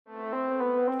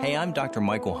Hey, I'm Dr.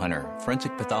 Michael Hunter,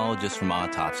 forensic pathologist from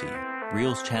Autopsy,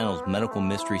 Reel's channel's medical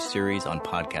mystery series on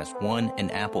Podcast One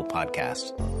and Apple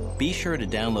Podcasts. Be sure to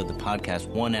download the Podcast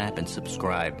One app and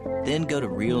subscribe. Then go to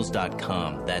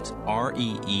Reelz.com, that's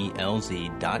REELZ.com,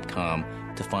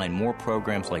 to find more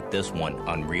programs like this one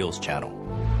on Reel's channel.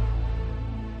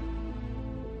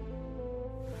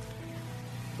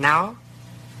 Now?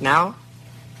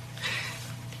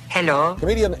 Hello?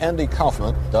 Comedian Andy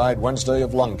Kaufman died Wednesday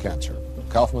of lung cancer.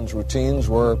 Kaufman's routines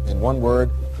were, in one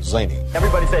word, zany.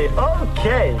 Everybody say,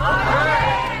 okay.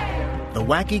 The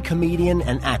wacky comedian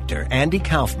and actor Andy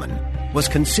Kaufman was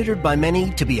considered by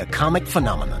many to be a comic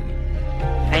phenomenon.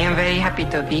 I am very happy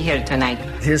to be here tonight.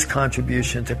 His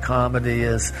contribution to comedy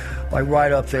is like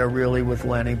right up there really with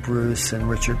Lenny Bruce and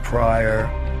Richard Pryor.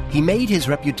 He made his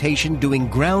reputation doing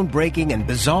groundbreaking and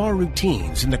bizarre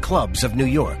routines in the clubs of New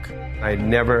York. I had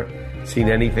never seen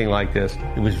anything like this.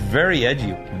 It was very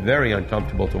edgy, very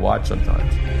uncomfortable to watch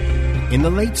sometimes. In the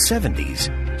late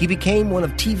 70s, he became one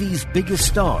of TV's biggest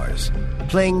stars,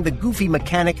 playing the goofy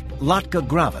mechanic Latka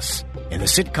Gravis in the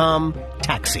sitcom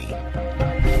Taxi.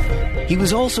 He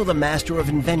was also the master of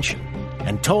invention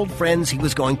and told friends he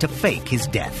was going to fake his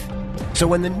death. So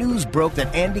when the news broke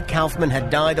that Andy Kaufman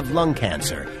had died of lung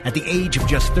cancer at the age of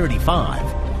just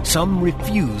 35, some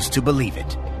refused to believe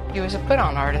it. He was a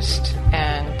put-on artist,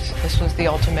 and this was the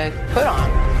ultimate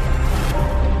put-on.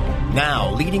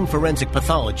 Now, leading forensic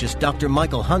pathologist Dr.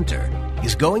 Michael Hunter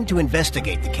is going to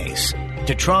investigate the case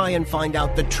to try and find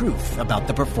out the truth about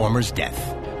the performer's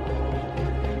death.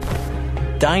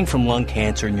 Dying from lung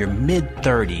cancer in your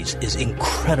mid-30s is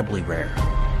incredibly rare.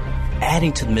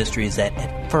 Adding to the mystery is that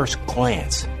at first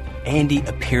glance, Andy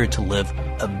appeared to live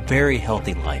a very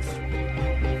healthy life.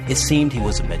 It seemed he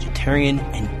was a vegetarian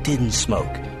and didn't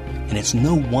smoke, and it's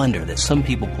no wonder that some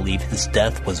people believe his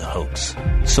death was a hoax.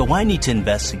 So I need to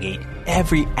investigate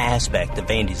every aspect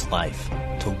of Andy's life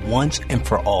to once and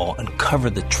for all uncover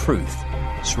the truth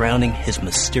surrounding his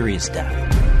mysterious death.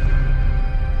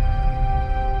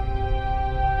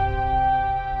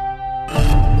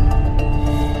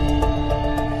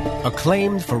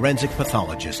 Acclaimed forensic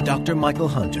pathologist Dr. Michael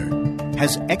Hunter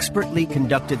has expertly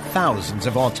conducted thousands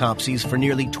of autopsies for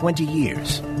nearly 20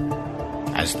 years.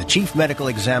 As the chief medical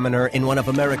examiner in one of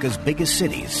America's biggest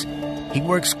cities, he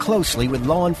works closely with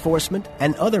law enforcement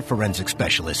and other forensic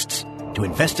specialists to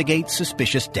investigate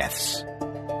suspicious deaths.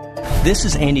 This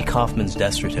is Andy Kaufman's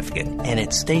death certificate, and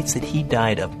it states that he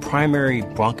died of primary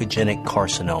bronchogenic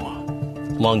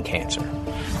carcinoma, lung cancer.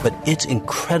 But it's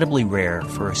incredibly rare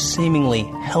for a seemingly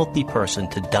healthy person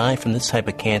to die from this type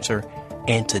of cancer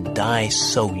and to die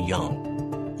so young.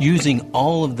 Using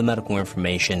all of the medical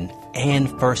information and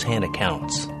first-hand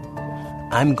accounts,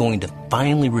 I'm going to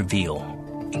finally reveal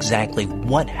exactly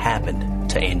what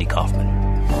happened to Andy Kaufman.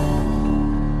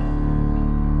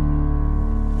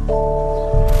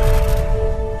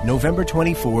 November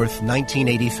 24th,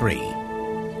 1983.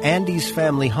 Andy's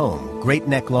family home, Great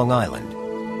Neck, Long Island.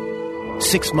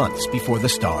 6 months before the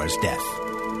star's death.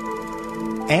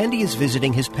 Andy is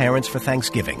visiting his parents for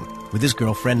Thanksgiving with his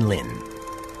girlfriend Lynn.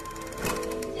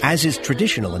 As is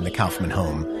traditional in the Kaufman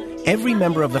home, every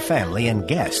member of the family and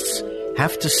guests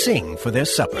have to sing for their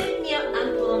supper.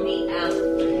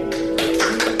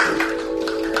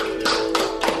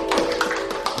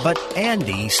 But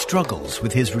Andy struggles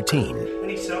with his routine.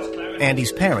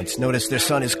 Andy's parents notice their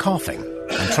son is coughing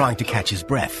and trying to catch his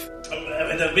breath.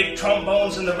 The big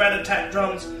trombones and the rat-a-tat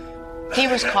drums. He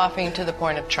was coughing to the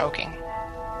point of choking,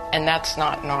 and that's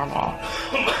not normal.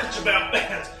 Much about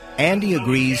that. Andy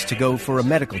agrees to go for a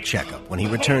medical checkup when he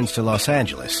returns to Los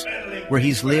Angeles, where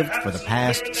he's lived for the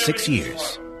past 6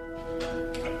 years.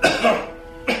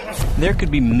 There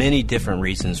could be many different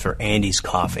reasons for Andy's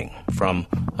coughing, from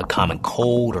a common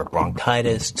cold or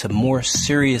bronchitis to more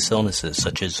serious illnesses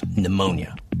such as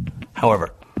pneumonia.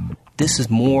 However, this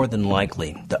is more than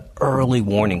likely the early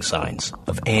warning signs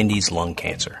of Andy's lung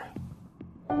cancer.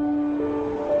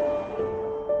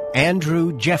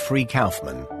 Andrew Jeffrey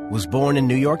Kaufman was born in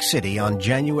New York City on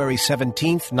January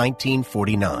 17,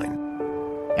 1949,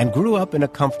 and grew up in a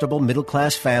comfortable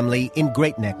middle-class family in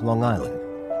Great Neck, Long Island.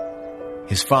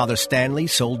 His father, Stanley,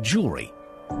 sold jewelry,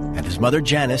 and his mother,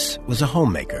 Janice, was a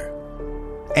homemaker.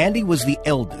 Andy was the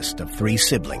eldest of 3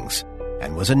 siblings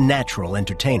and was a natural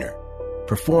entertainer,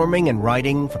 performing and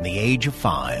writing from the age of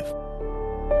 5.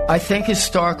 I think his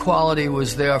star quality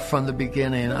was there from the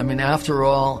beginning. I mean, after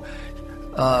all,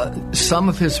 some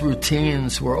of his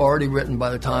routines were already written by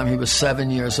the time he was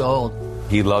 7 years old.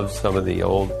 He loved some of the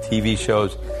old TV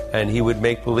shows, and he would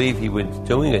make believe he was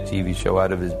doing a TV show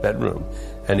out of his bedroom.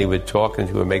 and he would talk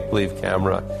into a make-believe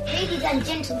camera. Ladies and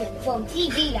gentlemen from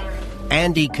TV Land.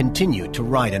 Andy continued to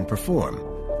write and perform.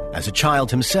 As a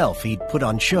child himself, he'd put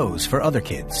on shows for other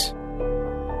kids.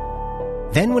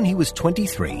 Then when he was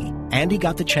 23, Andy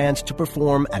got the chance to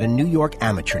perform at a New York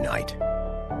amateur night.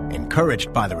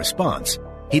 Encouraged by the response,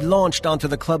 he launched onto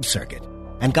the club circuit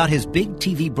and got his big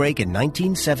TV break in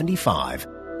 1975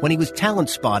 when he was talent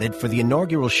spotted for the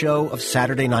inaugural show of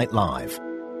Saturday Night Live,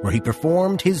 where he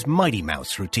performed his Mighty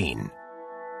Mouse routine.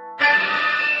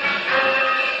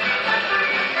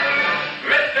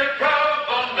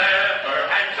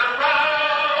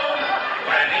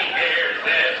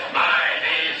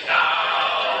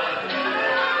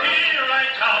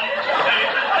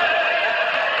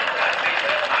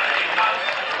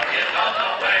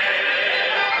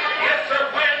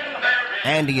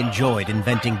 Andy enjoyed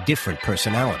inventing different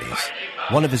personalities.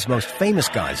 One of his most famous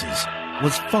guises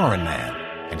was Foreign Man,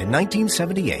 and in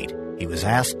 1978, he was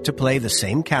asked to play the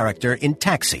same character in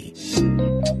Taxi,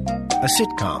 a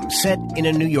sitcom set in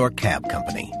a New York cab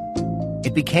company.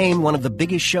 It became one of the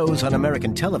biggest shows on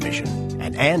American television,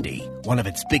 and Andy, one of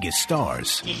its biggest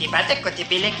stars.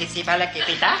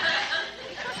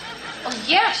 Oh,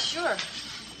 yeah, sure.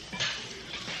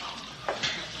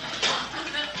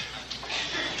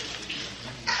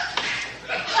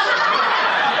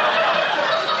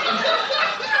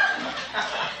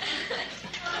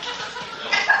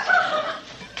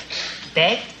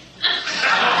 Bed?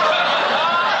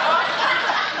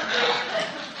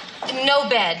 No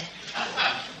bed.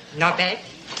 No bed?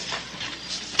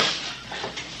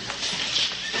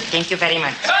 Thank you very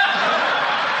much.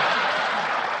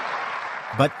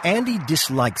 But Andy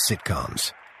disliked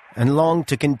sitcoms and longed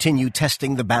to continue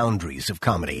testing the boundaries of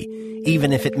comedy,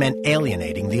 even if it meant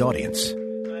alienating the audience.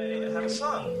 I have a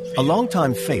song. A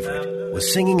longtime favorite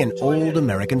was singing an old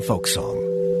American folk song.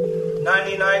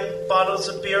 99 bottles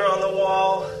of beer on the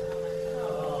wall.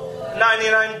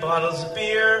 99 bottles of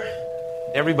beer.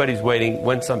 Everybody's waiting,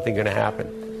 when's something going to happen?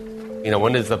 You know,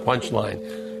 when is the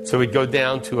punchline? So we'd go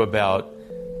down to about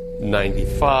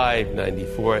 95,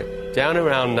 94. Down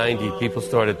around 90, people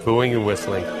started booing and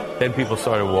whistling. Then people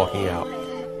started walking out.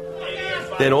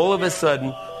 Then all of a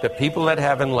sudden, the people that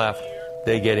haven't left,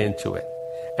 they get into it.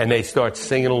 And they start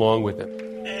singing along with him.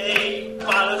 8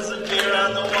 bottles of beer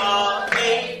on the wall.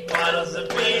 8 bottles of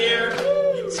beer.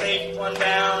 You take one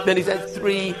down. Then he says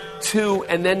 3, 2,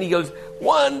 and then he goes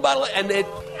 1 bottle, and then...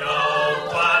 No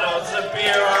bottles of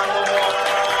beer on the wall.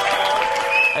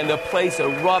 And the place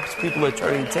erupts. People are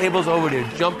turning tables over. They're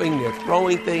jumping. They're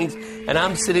throwing things. And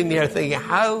I'm sitting there thinking,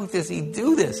 how does he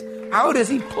do this? How does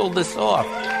he pull this off?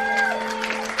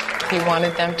 He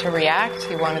wanted them to react.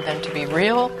 He wanted them to be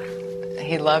real.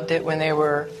 He loved it when they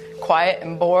were quiet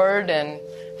and bored and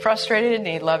frustrated. And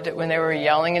he loved it when they were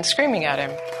yelling and screaming at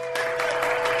him.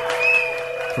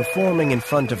 Performing in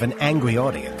front of an angry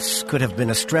audience could have been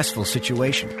a stressful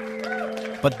situation.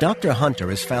 But Dr. Hunter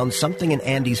has found something in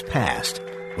Andy's past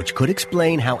which could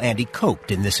explain how Andy coped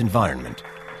in this environment.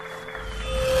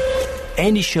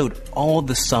 Andy showed all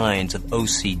the signs of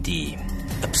OCD,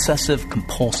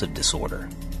 obsessive-compulsive disorder.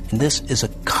 And this is a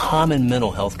common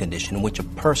mental health condition in which a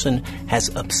person has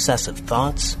obsessive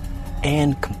thoughts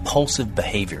and compulsive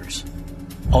behaviors.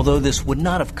 Although this would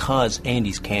not have caused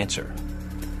Andy's cancer,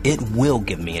 it will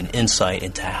give me an insight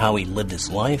into how he lived his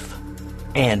life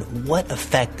and what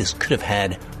effect this could have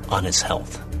had on his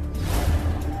health.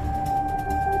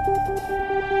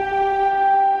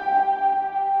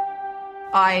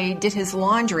 I did his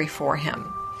laundry for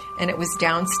him, and it was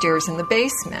downstairs in the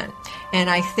basement. And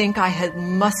I think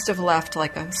must have left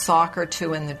like a sock or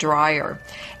two in the dryer.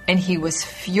 And he was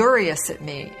furious at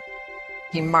me.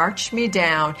 He marched me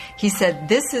down. He said,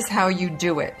 "This is how you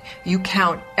do it. You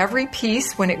count every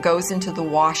piece when it goes into the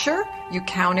washer. You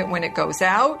count it when it goes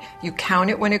out. You count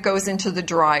it when it goes into the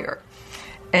dryer."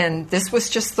 And this was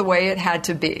just the way it had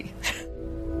to be.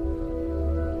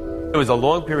 It was a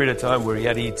long period of time where he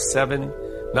had to eat 7,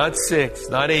 not 6,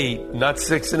 not 8, not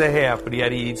 6.5, but he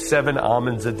had to eat 7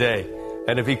 almonds a day.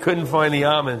 And if he couldn't find the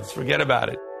almonds, forget about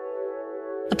it.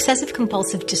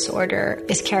 Obsessive-compulsive disorder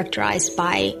is characterized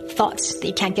by thoughts that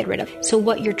you can't get rid of. So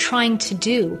what you're trying to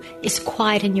do is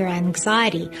quieten your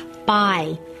anxiety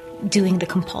by doing the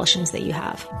compulsions that you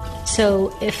have.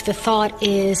 So if the thought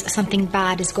is something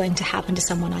bad is going to happen to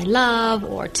someone I love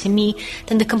or to me,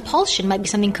 then the compulsion might be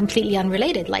something completely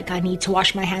unrelated, like I need to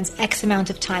wash my hands X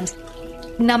amount of times.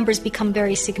 Numbers become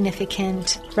very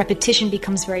significant. Repetition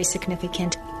becomes very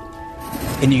significant.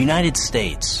 In the United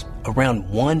States, around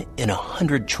 1 in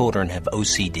 100 children have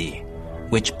OCD,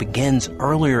 which begins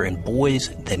earlier in boys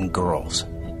than girls.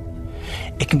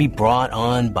 It can be brought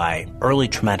on by early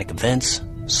traumatic events,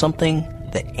 something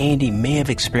that Andy may have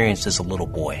experienced as a little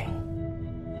boy.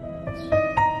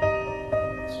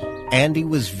 Andy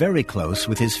was very close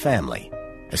with his family,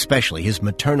 especially his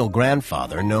maternal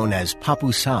grandfather known as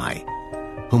Papu Sai,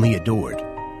 whom he adored.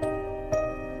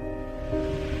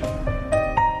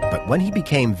 But when he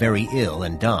became very ill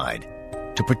and died,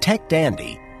 to protect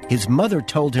Andy, his mother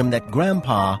told him that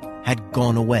Grandpa had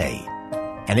gone away,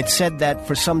 and it said that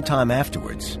for some time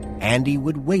afterwards, Andy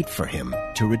would wait for him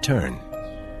to return.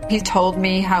 He told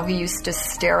me how he used to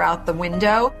stare out the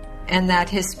window and that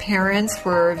his parents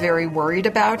were very worried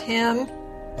about him.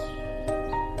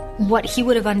 What he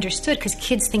would have understood, because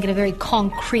kids think in a very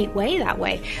concrete way that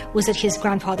way, was that his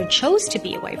grandfather chose to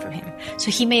be away from him. So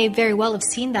he may very well have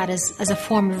seen that as a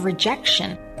form of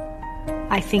rejection.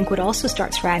 I think what also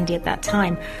starts for Andy at that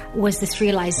time was this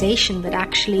realization that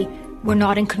actually we're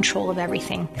not in control of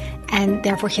everything, and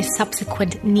therefore his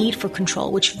subsequent need for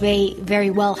control, which may very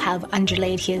well have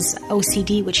underlaid his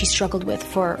OCD, which he struggled with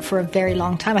for a very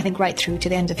long time, I think right through to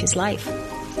the end of his life.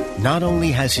 Not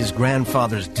only has his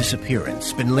grandfather's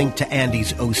disappearance been linked to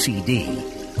Andy's OCD,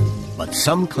 but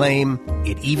some claim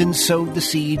it even sowed the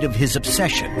seed of his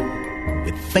obsession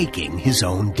with faking his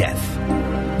own death.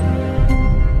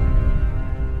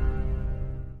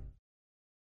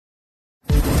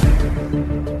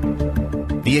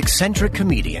 The eccentric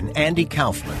comedian Andy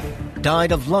Kaufman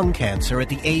died of lung cancer at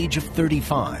the age of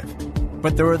 35,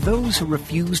 but there are those who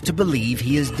refuse to believe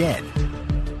he is dead,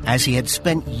 as he had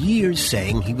spent years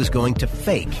saying he was going to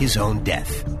fake his own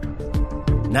death.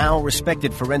 Now,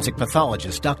 respected forensic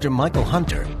pathologist Dr. Michael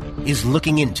Hunter is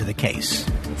looking into the case.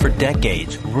 For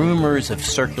decades, rumors have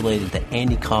circulated that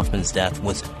Andy Kaufman's death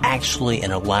was actually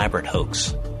an elaborate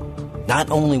hoax.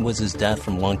 Not only was his death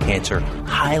from lung cancer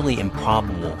highly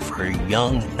improbable for a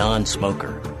young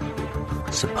non-smoker,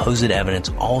 supposed evidence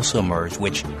also emerged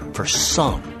which, for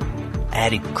some,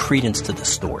 added credence to the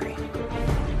story.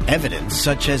 Evidence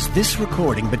such as this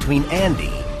recording between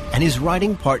Andy and his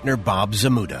writing partner Bob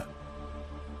Zamuda.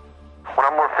 When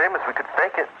I'm more famous, we could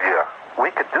fake it. Yeah.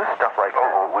 We could do stuff like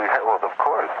that. Well, of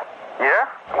course. Yeah?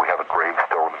 We have a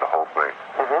gravestone and the whole thing.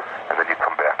 Mm-hmm. And then you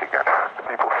come back again.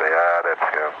 People say, that's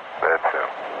him. That's him.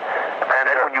 And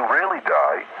then when you really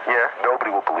die, nobody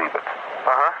will believe it.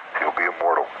 Uh-huh. You'll be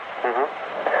immortal. Mm-hmm.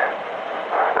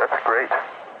 That's great.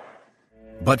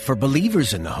 But for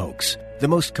believers in the hoax, the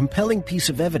most compelling piece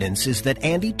of evidence is that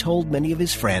Andy told many of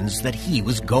his friends that he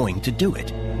was going to do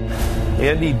it.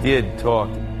 Andy did talk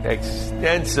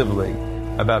extensively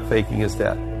about faking his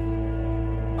death.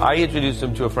 I introduced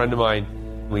him to a friend of mine.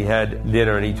 We had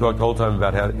dinner, and he talked the whole time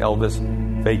about how Elvis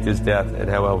faked his death and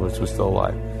how Elvis was still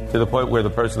alive, to the point where the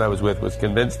person I was with was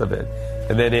convinced of it.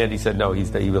 And then Andy said, no, he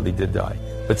really did die.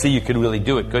 But see, you could really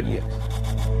do it, couldn't you?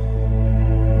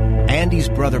 Andy's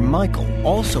brother Michael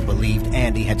also believed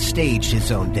Andy had staged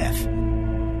his own death.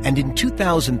 And in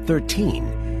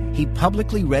 2013, he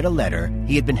publicly read a letter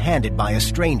he had been handed by a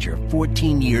stranger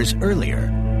 14 years earlier,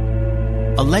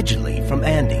 allegedly from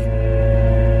Andy.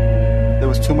 There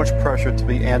was too much pressure to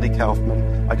be Andy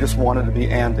Kaufman. I just wanted to be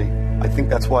Andy. I think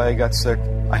that's why I got sick.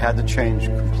 I had to change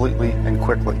completely and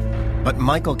quickly. But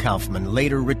Michael Kaufman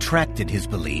later retracted his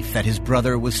belief that his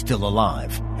brother was still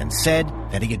alive and said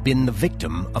that he had been the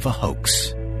victim of a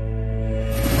hoax.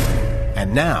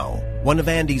 And now, one of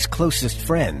Andy's closest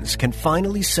friends can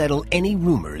finally settle any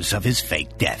rumors of his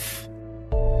fake death.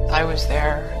 I was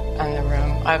there in the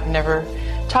room. I've never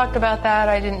talked about that.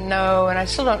 I didn't know, and I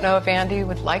still don't know if Andy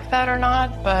would like that or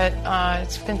not, but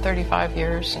it's been 35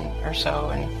 years or so,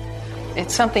 and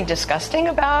it's something disgusting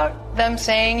about them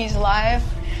saying he's alive.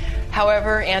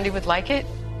 However, Andy would like it,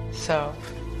 so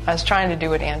I was trying to do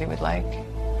what Andy would like.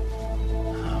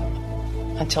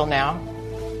 Until now.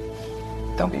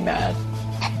 Don't be mad.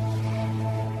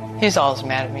 He's always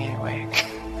mad at me anyway.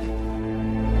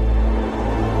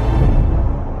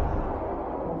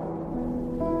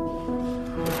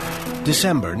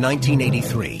 December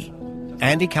 1983.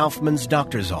 Andy Kaufman's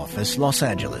doctor's office, Los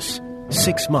Angeles,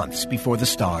 6 months before the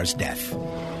star's death.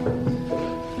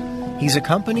 He's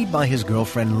accompanied by his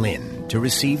girlfriend Lynn to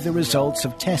receive the results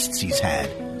of tests he's had,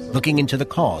 looking into the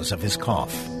cause of his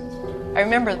cough. I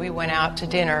remember we went out to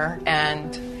dinner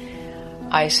and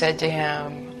I said to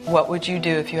him, what would you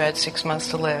do if you had 6 months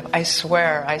to live? I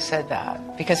swear I said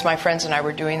that because my friends and I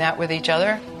were doing that with each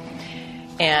other.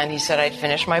 And he said, I'd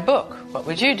finish my book. What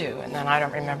would you do? And then I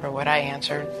don't remember what I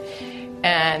answered.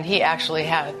 And he actually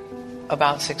had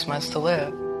about 6 months to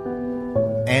live.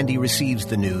 Andy receives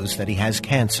the news that he has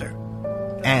cancer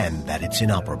and that it's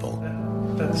inoperable.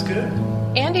 That's good.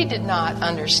 Andy did not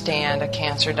understand a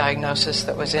cancer diagnosis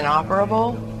that was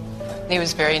inoperable. He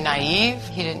was very naive.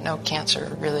 He didn't know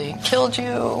cancer really killed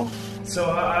you. So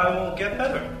I will get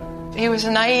better. He was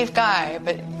a naive guy,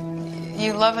 but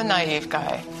you love a naive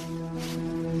guy,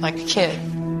 like a kid.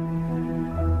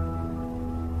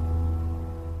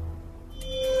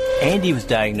 Andy was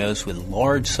diagnosed with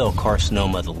large cell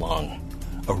carcinoma of the lung,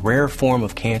 a rare form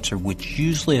of cancer which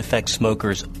usually affects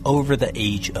smokers over the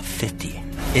age of 50.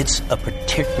 It's a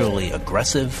particularly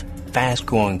aggressive,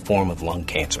 fast-growing form of lung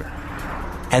cancer.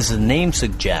 As the name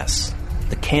suggests,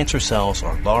 the cancer cells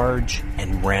are large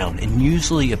and round and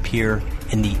usually appear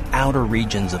in the outer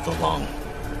regions of the lung.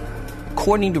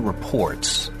 According to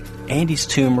reports, Andy's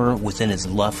tumor was in his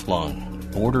left lung,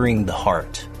 bordering the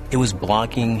heart. It was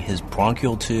blocking his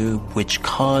bronchial tube, which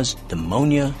caused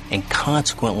pneumonia and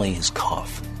consequently his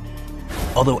cough.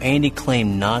 Although Andy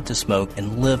claimed not to smoke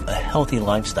and live a healthy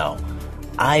lifestyle,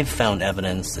 I've found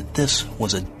evidence that this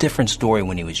was a different story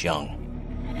when he was young.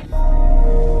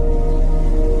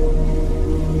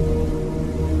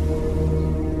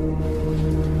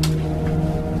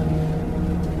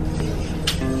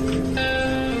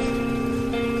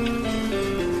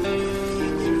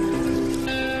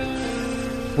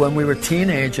 When we were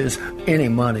teenagers, any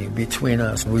money between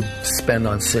us we'd spend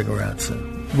on cigarettes.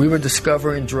 And we were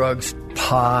discovering drugs,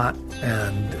 pot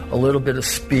and a little bit of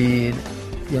speed,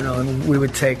 and we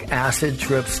would take acid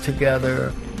trips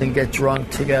together and get drunk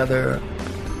together.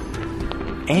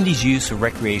 Andy's use of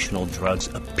recreational drugs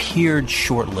appeared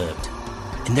short-lived,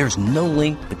 and there's no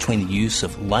link between the use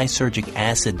of lysergic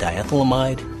acid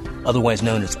diethylamide, otherwise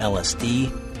known as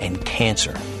LSD, and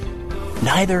cancer.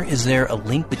 Neither is there a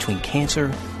link between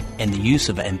cancer and the use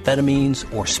of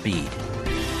amphetamines or speed.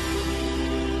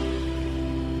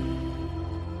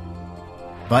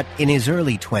 But in his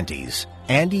early 20s,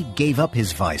 Andy gave up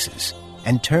his vices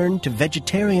and turned to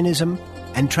vegetarianism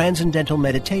and transcendental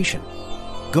meditation,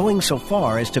 going so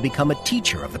far as to become a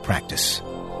teacher of the practice.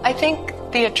 I think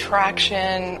the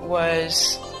attraction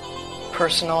was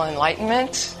personal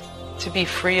enlightenment, to be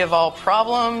free of all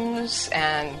problems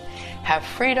and have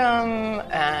freedom,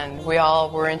 and we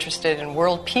all were interested in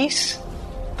world peace,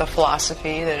 the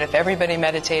philosophy that if everybody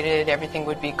meditated, everything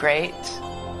would be great.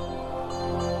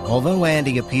 Although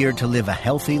Andy appeared to live a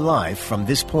healthy life from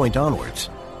this point onwards,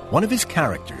 one of his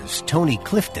characters, Tony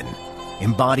Clifton,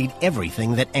 embodied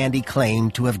everything that Andy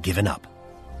claimed to have given up.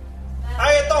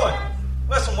 How you doing?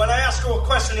 Listen, when I ask you a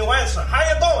question, you answer. How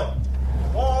you doing?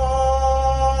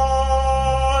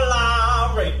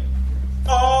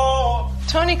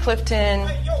 Tony Clifton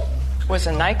was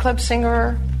a nightclub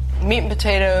singer, meat and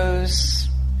potatoes,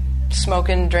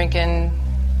 smoking, drinking,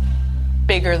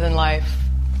 bigger than life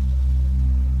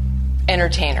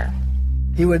entertainer.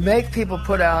 He would make people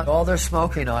put out all their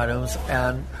smoking items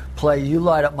and play You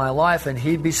Light Up My Life, and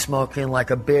he'd be smoking like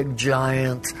a big,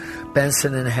 giant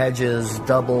Benson & Hedges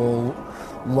double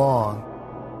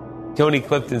long. Tony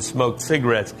Clifton smoked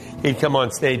cigarettes. He'd come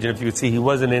on stage, and if you could see, he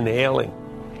wasn't inhaling.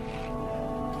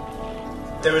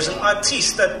 There is an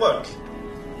artiste at work.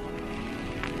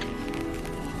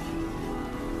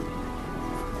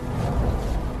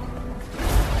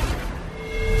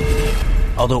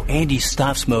 Although Andy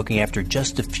stopped smoking after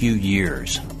just a few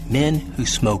years, men who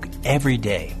smoke every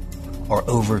day are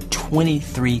over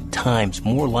 23 times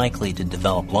more likely to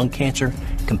develop lung cancer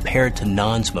compared to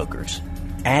non-smokers.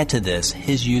 Add to this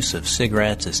his use of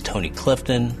cigarettes as Tony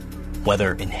Clifton,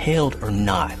 whether inhaled or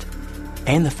not,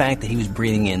 and the fact that he was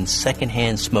breathing in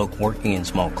secondhand smoke working in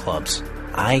small clubs.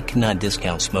 I cannot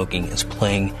discount smoking as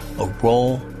playing a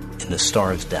role in the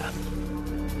star's death.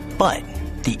 But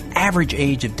the average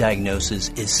age of diagnosis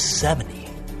is 70.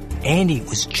 Andy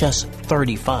was just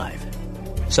 35.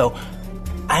 So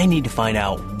I need to find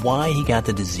out why he got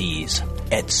the disease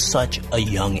at such a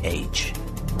young age.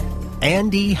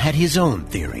 Andy had his own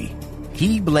theory.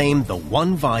 He blamed the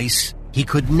one vice he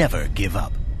could never give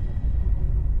up.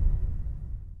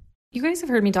 You guys have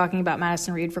heard me talking about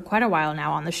Madison Reed for quite a while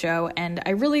now on the show, and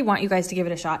I really want you guys to give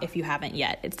it a shot if you haven't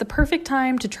yet. It's the perfect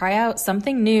time to try out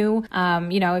something new.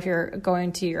 If you're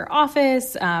going to your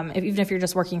office, even if you're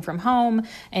just working from home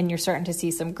and you're starting to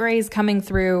see some grays coming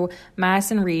through,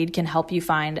 Madison Reed can help you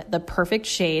find the perfect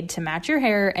shade to match your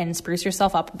hair and spruce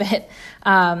yourself up a bit.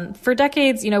 For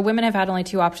decades, women have had only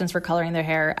two options for coloring their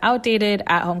hair: outdated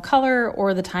at-home color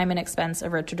or the time and expense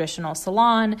of a traditional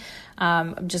salon.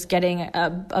 Just getting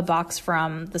a box box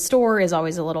from the store is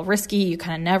always a little risky. You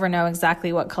kind of never know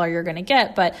exactly what color you're going to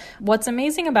get. But what's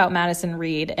amazing about Madison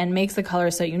Reed and makes the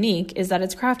color so unique is that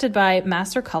it's crafted by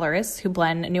master colorists who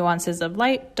blend nuances of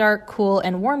light, dark, cool,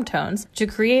 and warm tones to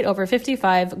create over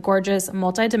 55 gorgeous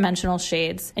multi-dimensional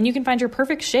shades. And you can find your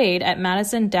perfect shade at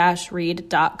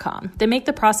madison-reed.com. They make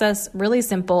the process really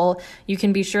simple. You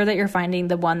can be sure that you're finding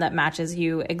the one that matches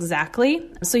you exactly.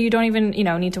 So you don't even,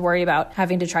 need to worry about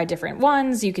having to try different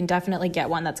ones. You can definitely get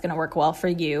one that's going to work well for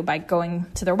you by going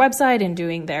to their website and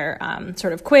doing their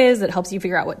sort of quiz that helps you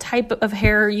figure out what type of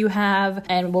hair you have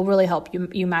and will really help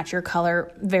you match your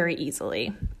color very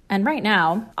easily. And right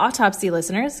now, Autopsy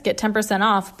listeners get 10%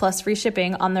 off plus free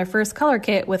shipping on their first color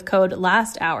kit with code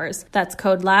LASTHOURS. That's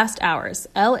code LASTHOURS,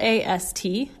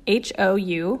 LASTHOURS.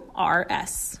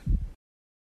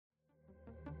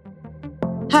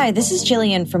 Hi, this is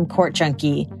Jillian from Court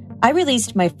Junkie. I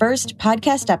released my first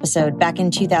podcast episode back in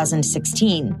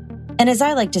 2016. And as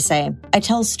I like to say, I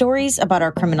tell stories about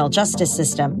our criminal justice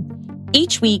system.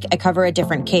 Each week, I cover a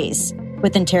different case,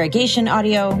 with interrogation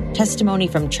audio, testimony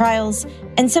from trials,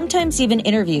 and sometimes even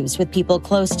interviews with people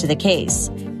close to the case.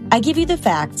 I give you the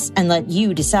facts and let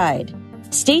you decide.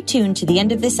 Stay tuned to the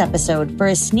end of this episode for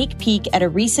a sneak peek at a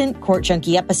recent Court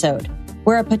Junkie episode,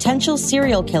 where a potential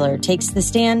serial killer takes the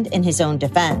stand in his own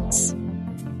defense.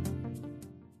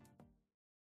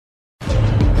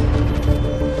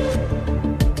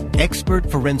 Expert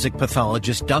forensic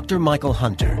pathologist Dr. Michael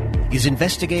Hunter is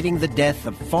investigating the death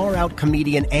of far-out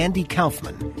comedian Andy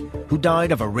Kaufman, who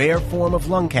died of a rare form of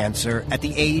lung cancer at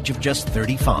the age of just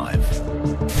 35.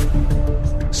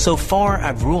 So far,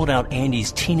 I've ruled out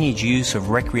Andy's teenage use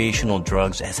of recreational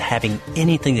drugs as having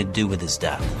anything to do with his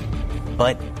death.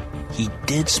 But he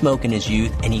did smoke in his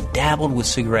youth, and he dabbled with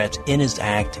cigarettes in his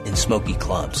act in smoky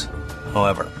clubs.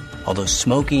 However, although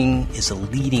smoking is a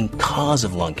leading cause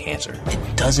of lung cancer,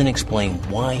 it doesn't explain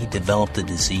why he developed the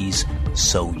disease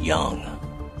so young.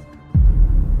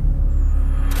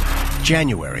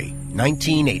 January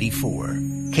 1984,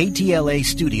 KTLA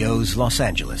Studios, Los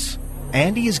Angeles.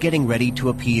 Andy is getting ready to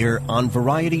appear on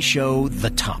variety show The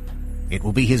Top. It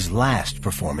will be his last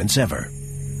performance ever.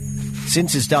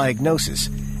 Since his diagnosis,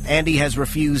 Andy has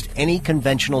refused any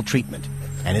conventional treatment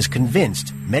and is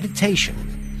convinced meditation,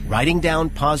 writing down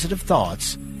positive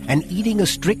thoughts, and eating a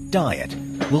strict diet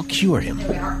will cure him. Here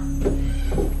we are.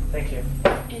 Thank you.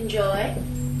 Enjoy.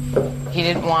 He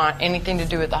didn't want anything to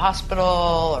do with the hospital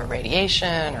or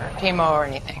radiation or chemo or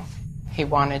anything. He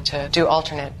wanted to do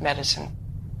alternate medicine.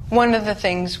 One of the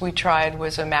things we tried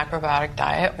was a macrobiotic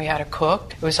diet. We had a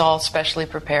cook. It was all specially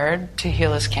prepared to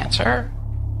heal his cancer.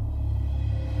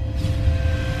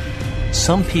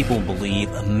 Some people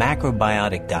believe a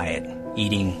macrobiotic diet,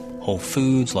 eating whole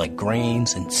foods like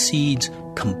grains and seeds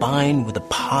combined with a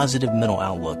positive mental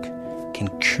outlook, can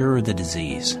cure the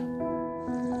disease.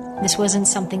 This wasn't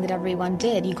something that everyone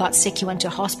did. You got sick, you went to a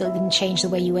hospital, it didn't change the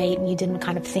way you ate, and you didn't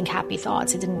kind of think happy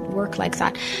thoughts. It didn't work like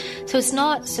that. So it's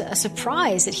not a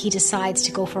surprise that he decides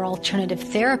to go for alternative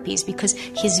therapies, because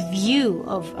his view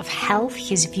of health,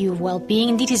 his view of well-being,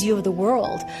 indeed his view of the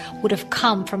world, would have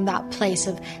come from that place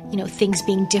of, things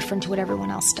being different to what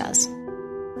everyone else does.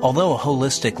 Although a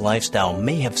holistic lifestyle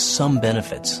may have some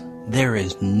benefits, there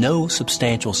is no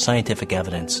substantial scientific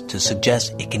evidence to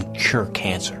suggest it can cure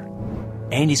cancer.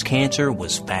 Andy's cancer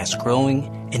was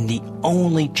fast-growing, and the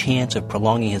only chance of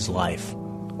prolonging his life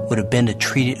would have been to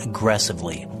treat it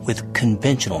aggressively with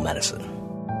conventional medicine.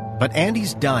 But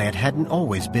Andy's diet hadn't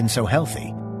always been so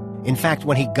healthy. In fact,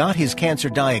 when he got his cancer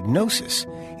diagnosis,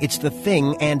 it's the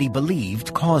thing Andy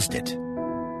believed caused it.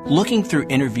 Looking through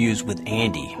interviews with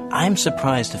Andy, I'm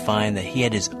surprised to find that he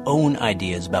had his own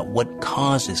ideas about what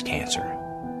caused his cancer.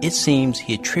 It seems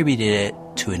he attributed it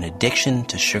to an addiction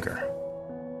to sugar.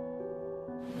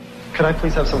 Could I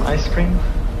please have some ice cream?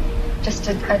 Just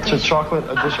a dish of chocolate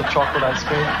ice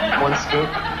cream, 1 scoop.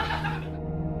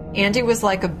 Andy was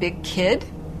like a big kid.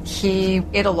 He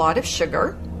ate a lot of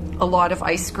sugar, a lot of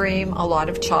ice cream, a lot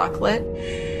of chocolate.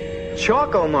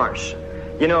 Choco Marsh.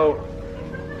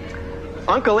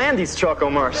 Uncle Andy's Choco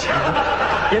Marsh.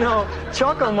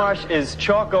 Choco Marsh is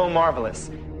Choco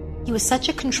Marvelous. He was such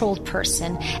a controlled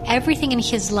person. Everything in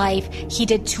his life he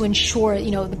did to ensure,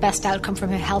 the best outcome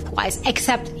from him health-wise.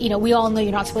 Except, we all know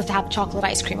you're not supposed to have chocolate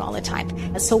ice cream all the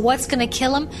time. So what's going to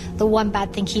kill him? The one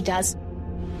bad thing he does.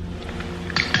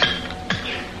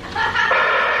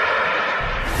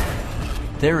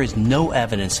 There is no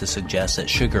evidence to suggest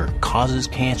that sugar causes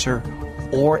cancer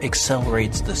or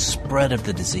accelerates the spread of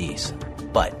the disease.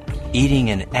 But eating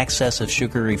an excess of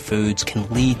sugary foods can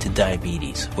lead to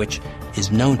diabetes, which is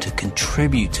known to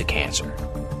contribute to cancer.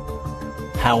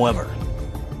 However,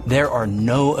 There are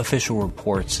no official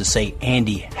reports to say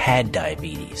Andy had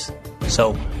diabetes.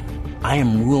 So I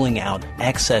am ruling out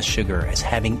excess sugar as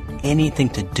having anything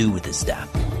to do with his death.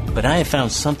 But I have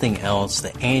found something else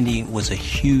that Andy was a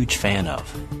huge fan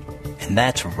of, and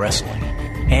that's wrestling.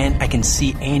 And I can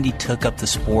see Andy took up the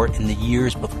sport in the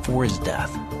years before his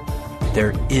death.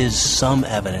 There is some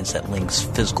evidence that links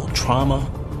physical trauma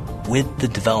with the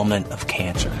development of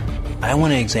cancer. I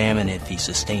want to examine if he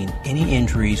sustained any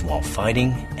injuries while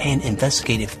fighting and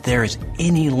investigate if there is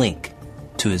any link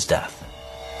to his death.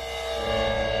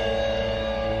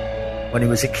 When he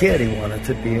was a kid, he wanted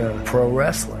to be a pro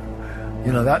wrestler.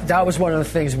 You know, that was one of the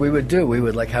things we would do. We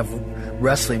would have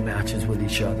wrestling matches with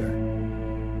each other.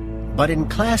 But in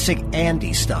classic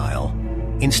Andy style,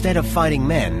 instead of fighting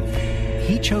men,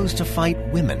 he chose to fight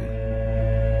women.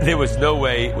 There was no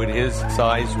way with his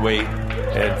size, weight,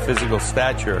 and physical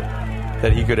stature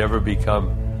that he could ever become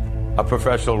a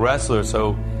professional wrestler.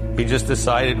 So he just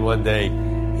decided one day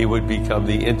he would become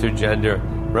the intergender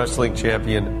wrestling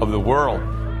champion of the world.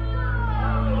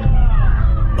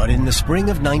 But in the spring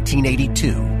of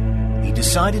 1982, he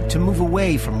decided to move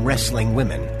away from wrestling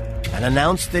women and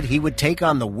announced that he would take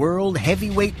on the world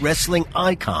heavyweight wrestling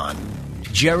icon,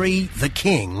 Jerry the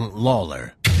King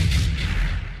Lawler.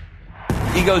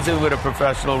 He goes in with a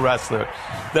professional wrestler,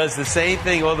 does the same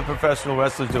thing all the professional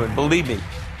wrestlers do. And believe me,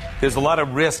 there's a lot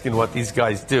of risk in what these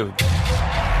guys do.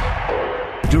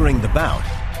 During the bout,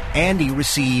 Andy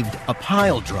received a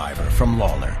pile driver from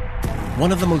Lawler,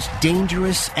 one of the most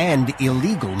dangerous and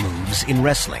illegal moves in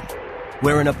wrestling,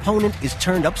 where an opponent is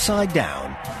turned upside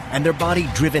down and their body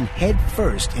driven head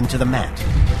first into the mat.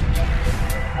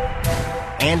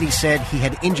 Andy said he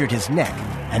had injured his neck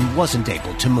and wasn't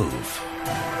able to move.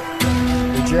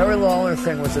 The Jerry Lawler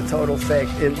thing was a total fake.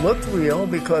 It looked real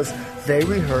because they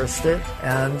rehearsed it,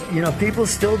 and, you know, people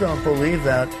still don't believe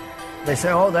that. They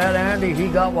say, oh, that Andy, he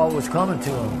got what was coming to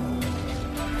him.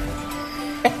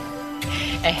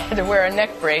 I had to wear a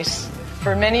neck brace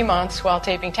for many months while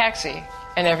taping Taxi,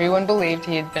 and everyone believed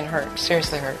he had been hurt,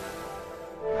 seriously hurt.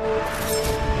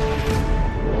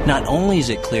 Not only is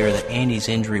it clear that Andy's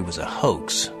injury was a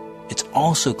hoax, it's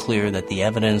also clear that the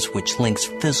evidence which links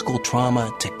physical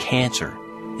trauma to cancer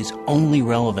is only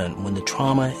relevant when the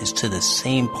trauma is to the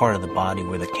same part of the body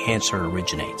where the cancer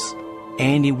originates.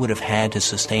 Andy would have had to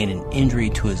sustain an injury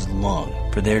to his lung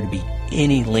for there to be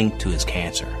any link to his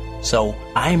cancer. So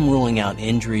I'm ruling out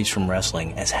injuries from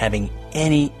wrestling as having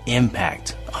any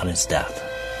impact on his death.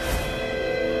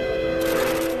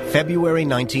 February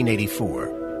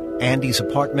 1984, Andy's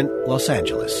apartment, Los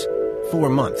Angeles, 4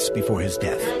 months before his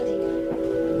death.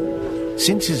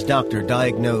 Since his doctor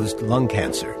diagnosed lung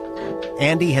cancer,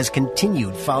 Andy has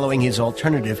continued following his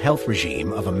alternative health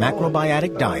regime of a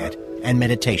macrobiotic diet and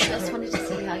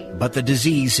meditation. But the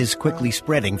disease is quickly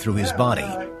spreading through his body,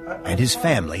 and his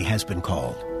family has been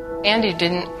called. Andy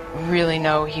didn't really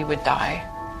know he would die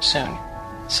soon.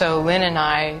 So Lynn and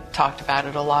I talked about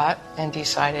it a lot and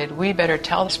decided we better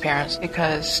tell his parents,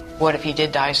 because what if he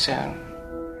did die soon?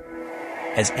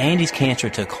 As Andy's cancer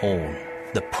took hold,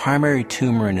 the primary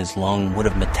tumor in his lung would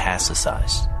have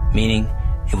metastasized, meaning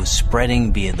it was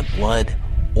spreading via the blood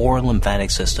or lymphatic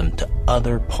system to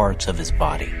other parts of his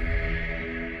body.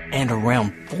 And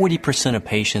around 40% of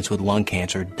patients with lung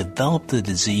cancer develop the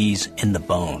disease in the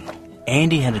bone.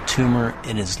 Andy had a tumor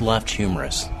in his left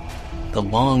humerus, the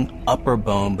long upper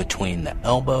bone between the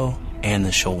elbow and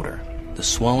the shoulder. The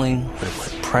swelling would have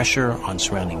put pressure on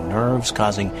surrounding nerves,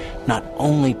 causing not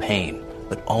only pain,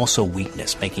 but also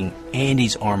weakness, making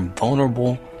Andy's arm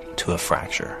vulnerable to a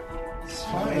fracture.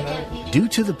 Due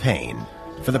to the pain,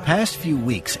 for the past few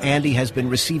weeks, Andy has been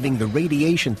receiving the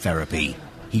radiation therapy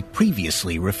he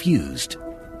previously refused.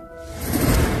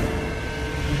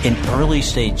 In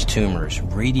early-stage tumors,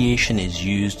 radiation is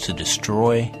used to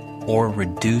destroy or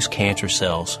reduce cancer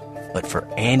cells, but for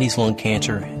Andy's lung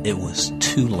cancer, it was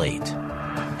too late,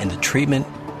 and the treatment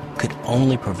could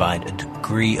only provide a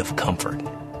degree of comfort.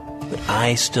 But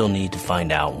I still need to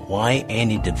find out why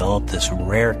Andy developed this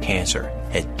rare cancer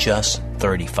at just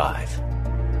 35.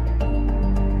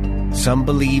 Some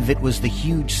believe it was the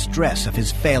huge stress of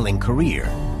his failing career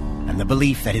and the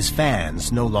belief that his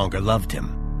fans no longer loved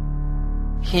him.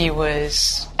 He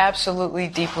was absolutely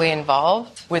deeply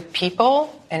involved with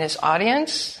people and his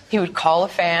audience. He would call a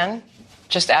fan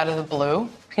just out of the blue.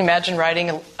 Can you imagine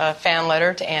writing a fan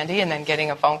letter to Andy and then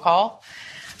getting a phone call?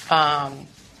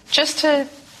 Just to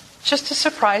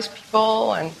surprise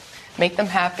people and make them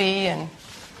happy, and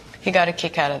he got a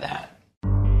kick out of that.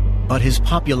 But his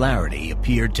popularity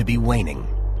appeared to be waning.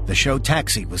 The show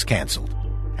Taxi was canceled,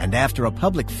 and after a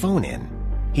public phone-in,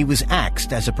 he was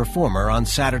axed as a performer on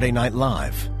Saturday Night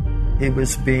Live. He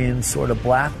was being sort of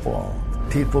blackballed.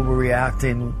 People were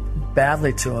reacting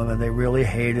badly to him, and they really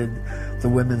hated the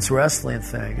women's wrestling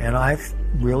thing. And I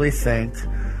really think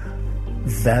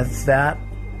that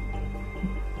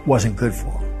wasn't good for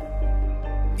him.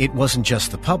 It wasn't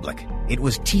just the public. It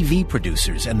was TV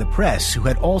producers and the press who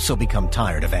had also become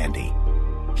tired of Andy.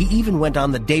 He even went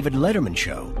on the David Letterman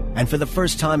show, and for the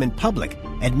first time in public,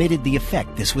 admitted the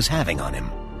effect this was having on him.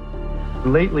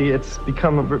 Lately, it's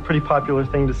become a pretty popular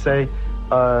thing to say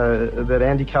that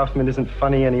Andy Kaufman isn't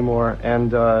funny anymore,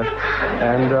 and that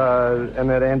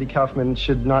Andy Kaufman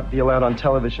should not be allowed on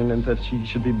television, and that he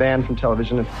should be banned from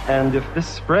television. And if this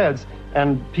spreads,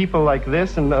 and people like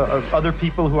this and other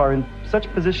people who are in such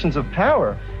positions of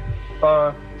power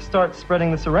start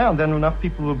spreading this around, then enough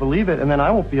people will believe it, and then I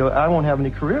won't have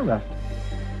any career left.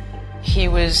 He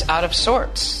was out of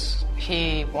sorts.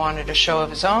 He wanted a show of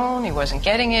his own. He wasn't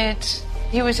getting it.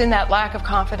 He was in that lack of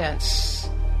confidence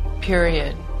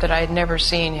period that I had never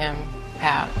seen him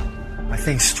have. I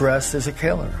think stress is a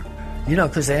killer.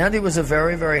 Because Andy was a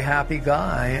very, very happy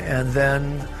guy, and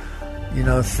then,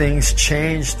 things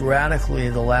changed radically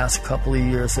in the last couple of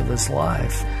years of his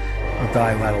life. A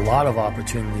guy who had a lot of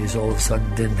opportunities all of a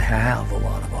sudden didn't have a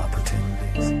lot of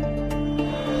opportunities.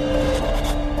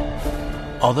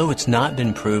 Although it's not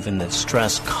been proven that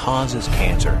stress causes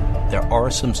cancer, there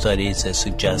are some studies that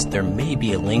suggest there may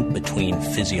be a link between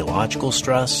physiological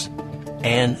stress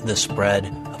and the spread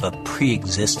of a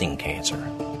pre-existing cancer.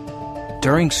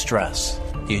 During stress,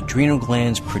 the adrenal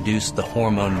glands produce the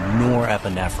hormone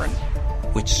norepinephrine,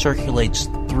 which circulates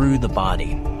through the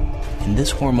body. And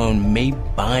this hormone may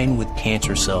bind with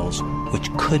cancer cells,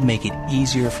 which could make it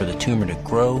easier for the tumor to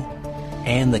grow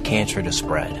and the cancer to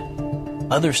spread.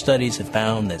 Other studies have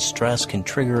found that stress can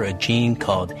trigger a gene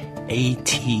called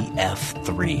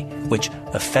ATF3, which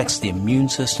affects the immune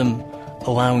system,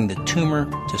 allowing the tumor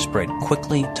to spread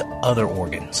quickly to other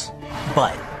organs.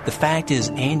 But the fact is,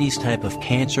 Andy's type of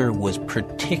cancer was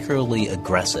particularly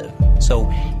aggressive. So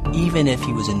even if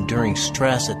he was enduring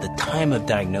stress at the time of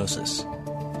diagnosis,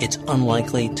 it's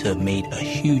unlikely to have made a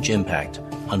huge impact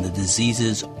on the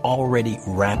disease's already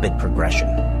rapid progression.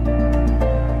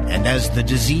 And as the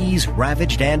disease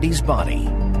ravaged Andy's body,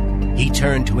 he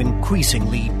turned to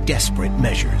increasingly desperate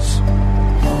measures.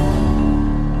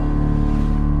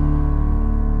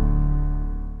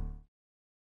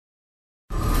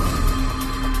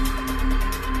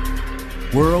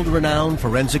 World-renowned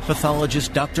forensic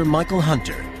pathologist Dr. Michael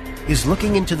Hunter is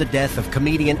looking into the death of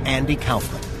comedian Andy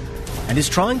Kaufman and is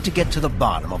trying to get to the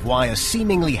bottom of why a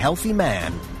seemingly healthy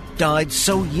man died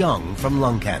so young from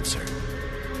lung cancer.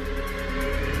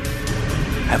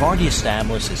 I've already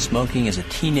established that smoking as a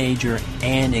teenager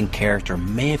and in character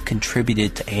may have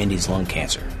contributed to Andy's lung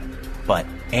cancer. But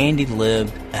Andy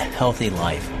lived a healthy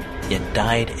life, yet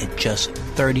died at just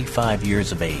 35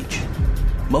 years of age.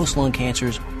 Most lung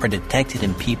cancers are detected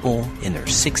in people in their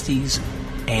 60s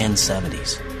and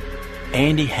 70s.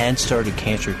 Andy had started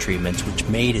cancer treatments which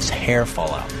made his hair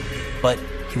fall out, but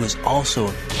he was also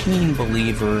a keen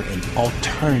believer in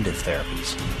alternative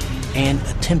therapies and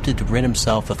attempted to rid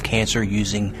himself of cancer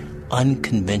using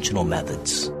unconventional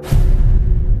methods.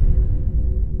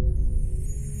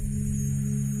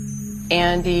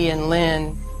 Andy and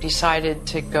Lynn decided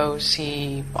to go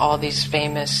see all these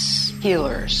famous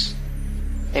healers.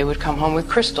 They would come home with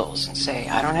crystals and say,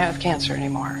 I don't have cancer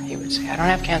anymore. He would say, I don't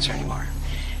have cancer anymore.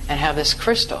 And have this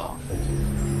crystal.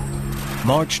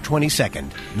 March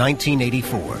 22nd,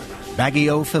 1984,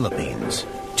 Baguio, Philippines,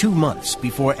 2 months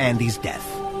before Andy's death.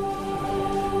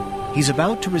 He's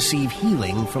about to receive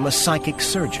healing from a psychic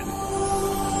surgeon.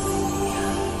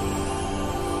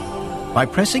 By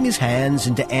pressing his hands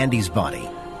into Andy's body,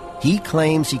 he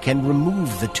claims he can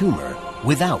remove the tumor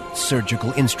without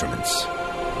surgical instruments.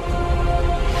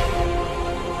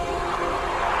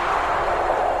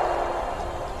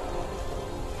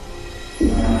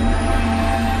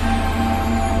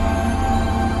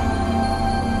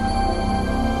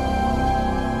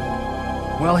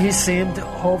 Well, he seemed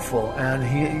hopeful, and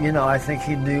I think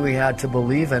he knew he had to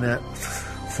believe in it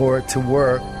for it to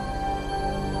work.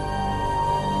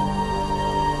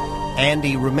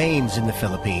 Andy remains in the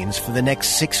Philippines for the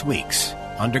next 6 weeks,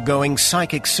 undergoing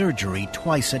psychic surgery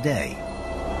twice a day.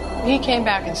 He came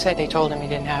back and said they told him he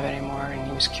didn't have it anymore and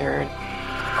he was cured.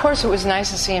 Of course, it was nice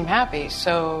to see him happy,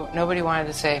 so nobody wanted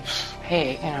to say,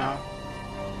 hey,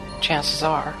 chances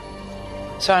are.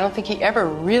 So I don't think he ever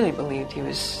really believed he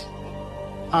was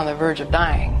on the verge of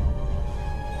dying,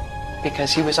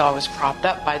 because he was always propped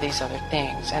up by these other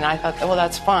things. And I thought, well,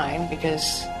 that's fine,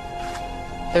 because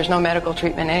there's no medical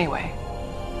treatment anyway.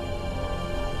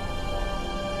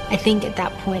 I think at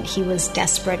that point he was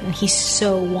desperate and he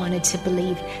so wanted to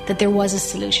believe that there was a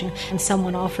solution and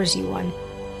someone offers you one.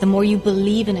 The more you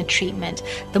believe in a treatment,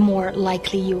 the more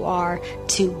likely you are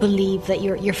to believe that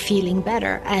you're feeling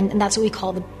better. And that's what we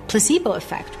call the placebo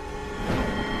effect.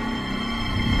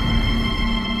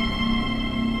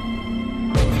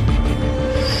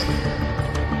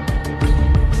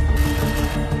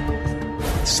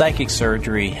 Psychic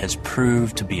surgery has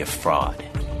proved to be a fraud.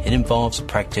 It involves a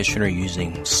practitioner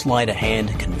using sleight of hand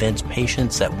to convince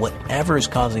patients that whatever is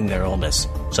causing their illness,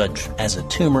 such as a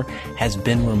tumor, has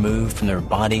been removed from their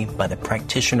body by the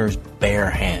practitioner's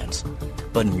bare hands.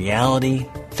 But in reality,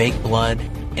 fake blood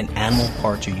and animal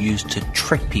parts are used to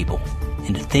trick people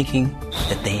into thinking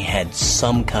that they had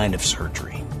some kind of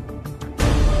surgery.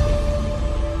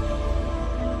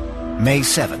 May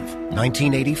 7th,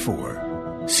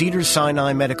 1984,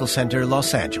 Cedars-Sinai Medical Center,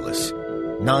 Los Angeles,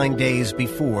 9 days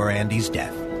before Andy's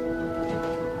death.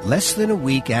 Less than a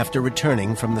week after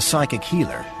returning from the psychic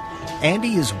healer,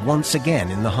 Andy is once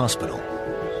again in the hospital.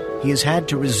 He has had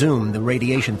to resume the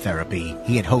radiation therapy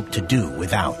he had hoped to do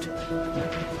without.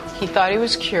 He thought he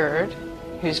was cured.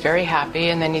 He was very happy,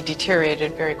 and then he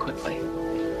deteriorated very quickly.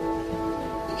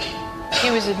 He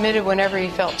was admitted whenever he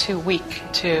felt too weak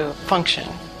to function,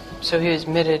 so he was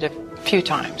admitted a few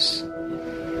times.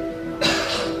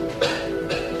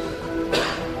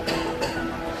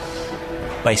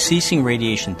 By ceasing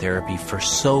radiation therapy for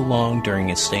so long during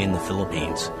his stay in the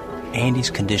Philippines, Andy's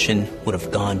condition would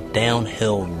have gone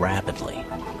downhill rapidly.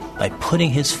 By putting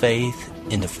his faith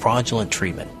into fraudulent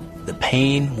treatment, the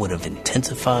pain would have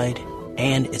intensified,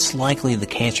 and it's likely the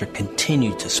cancer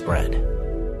continued to spread.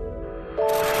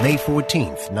 May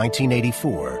 14th,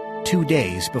 1984, 2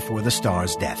 days before the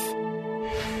star's death.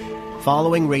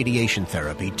 Following radiation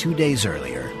therapy 2 days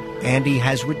earlier, Andy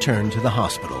has returned to the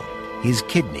hospital. His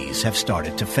kidneys have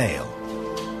started to fail.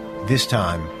 This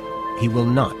time, he will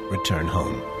not return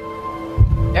home.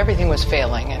 Everything was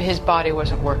failing, and his body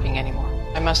wasn't working anymore.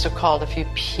 I must have called a few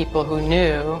people who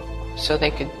knew so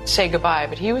they could say goodbye,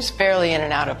 but he was barely in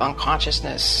and out of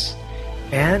unconsciousness.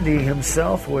 Andy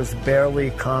himself was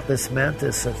barely compos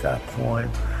mentis at that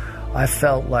point. I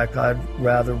felt like I'd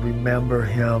rather remember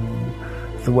him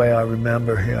the way I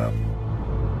remember him.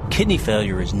 Kidney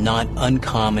failure is not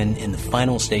uncommon in the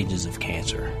final stages of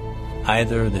cancer.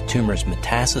 Either the tumor is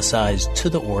metastasized to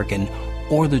the organ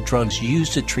or the drugs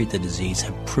used to treat the disease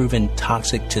have proven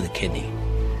toxic to the kidney.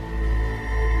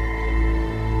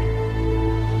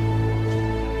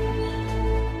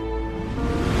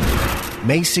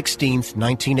 May 16th,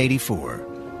 1984,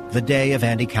 the day of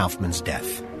Andy Kaufman's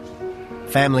death.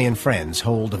 Family and friends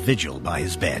hold a vigil by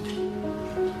his bed.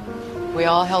 We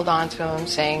all held on to him,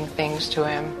 saying things to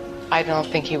him. I don't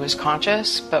think he was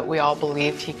conscious, but we all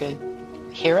believed he could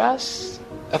hear us.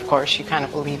 Of course, you kind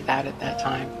of believed that at that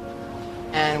time.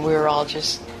 And we were all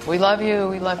just, we love you,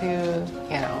 we love you.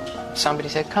 You know, somebody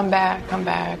said, come back, come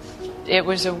back. It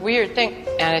was a weird thing,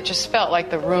 and it just felt like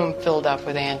the room filled up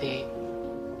with Andy.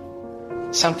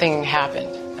 Something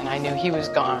happened, and I knew he was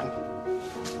gone,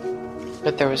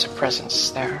 but there was a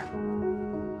presence there.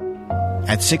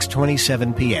 At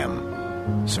 6:27 p.m.,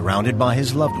 surrounded by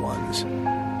his loved ones,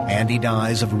 Andy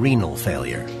dies of renal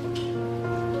failure.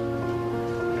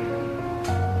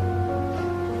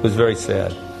 It was very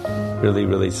sad, really,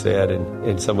 really sad, and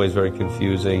in some ways very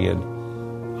confusing and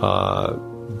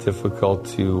difficult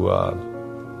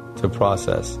to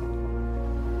process.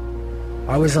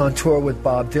 I was on tour with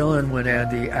Bob Dylan when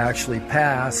Andy actually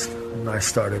passed, and I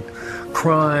started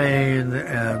crying,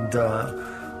 and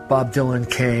Bob Dylan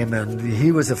came, and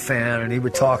he was a fan, and he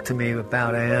would talk to me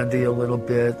about Andy a little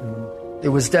bit, and it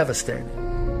was devastating.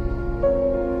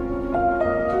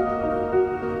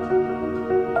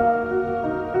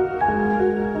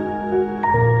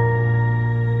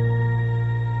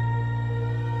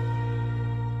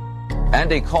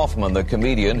 Andy Kaufman, the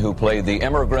comedian who played the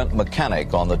immigrant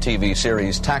mechanic on the TV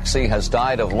series Taxi, has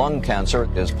died of lung cancer.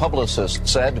 His publicist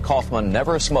said Kaufman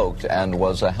never smoked and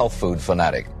was a health food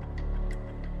fanatic.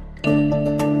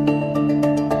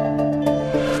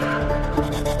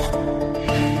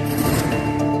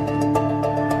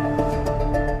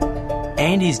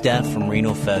 Andy's death from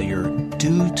renal failure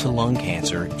due to lung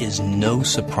cancer is no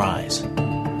surprise.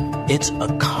 It's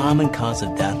a common cause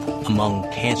of death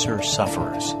among cancer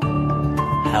sufferers.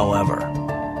 However,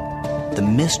 the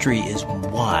mystery is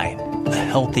why a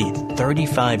healthy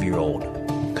 35-year-old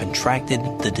contracted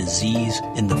the disease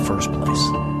in the first place.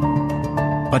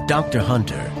 But Dr.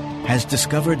 Hunter has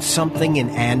discovered something in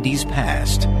Andy's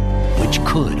past which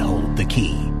could hold the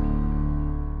key.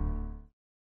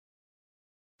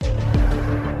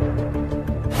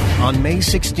 On On May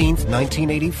 16,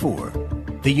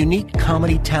 1984, the unique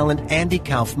comedy talent Andy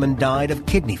Kaufman died of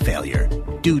kidney failure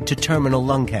due to terminal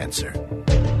lung cancer.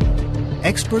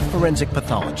 Expert forensic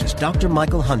pathologist Dr.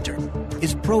 Michael Hunter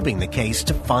is probing the case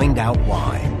to find out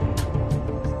why.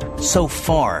 So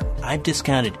far, I've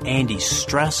discounted Andy's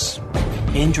stress,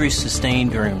 injuries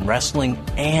sustained during wrestling,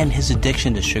 and his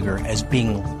addiction to sugar as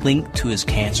being linked to his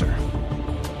cancer.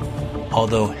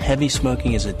 Although heavy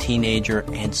smoking as a teenager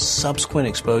and subsequent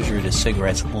exposure to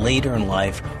cigarettes later in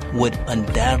life would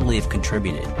undoubtedly have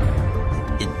contributed,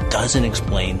 it doesn't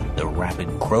explain the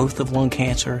rapid growth of lung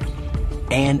cancer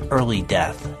and early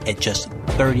death at just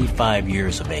 35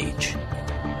 years of age.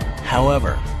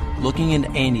 However, looking into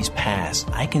Andy's past,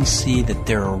 I can see that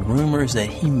there are rumors that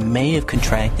he may have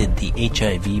contracted the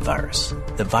HIV virus.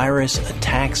 The virus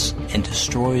attacks and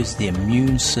destroys the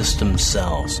immune system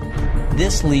cells.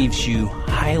 This leaves you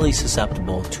highly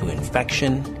susceptible to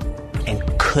infection and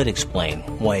could explain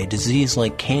why a disease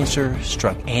like cancer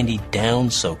struck Andy down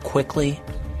so quickly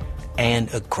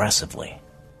and aggressively.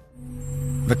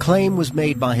 The claim was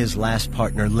made by his last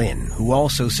partner, Lynn, who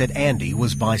also said Andy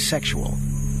was bisexual.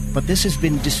 But this has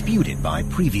been disputed by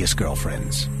previous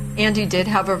girlfriends. Andy did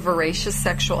have a voracious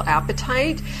sexual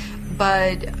appetite,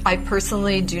 but I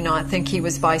personally do not think he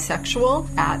was bisexual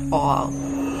at all.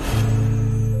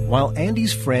 While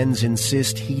Andy's friends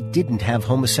insist he didn't have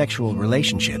homosexual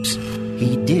relationships,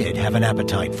 he did have an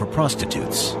appetite for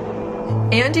prostitutes.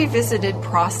 Andy visited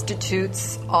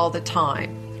prostitutes all the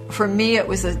time. For me, it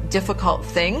was a difficult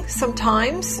thing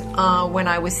sometimes when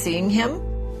I was seeing him.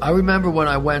 I remember when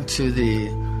I went to the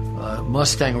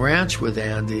Mustang Ranch with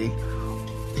Andy,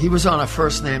 he was on a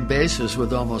first-name basis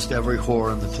with almost every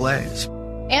whore in the place.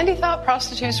 Andy thought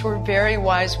prostitutes were very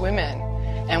wise women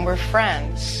and were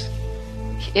friends.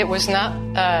 It was not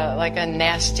like a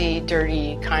nasty,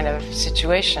 dirty kind of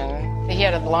situation. He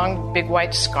had a long, big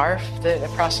white scarf that a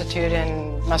prostitute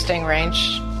in Mustang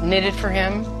Ranch knitted for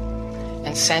him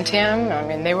and sent him. I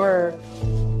mean,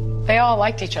 they all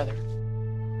liked each other.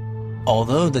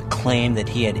 Although the claim that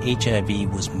he had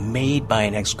HIV was made by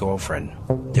an ex-girlfriend,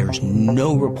 there's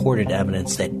no reported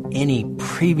evidence that any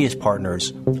previous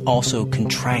partners also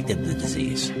contracted the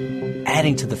disease.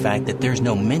 Adding to the fact that there's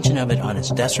no mention of it on his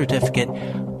death certificate,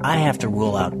 I have to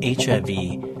rule out HIV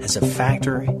as a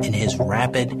factor in his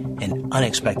rapid and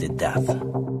unexpected death.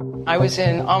 I was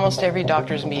in almost every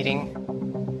doctor's meeting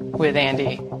with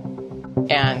Andy,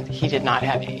 and he did not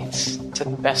have AIDS, to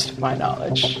the best of my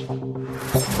knowledge.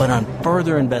 But on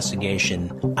further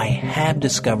investigation, I have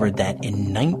discovered that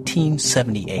in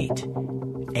 1978,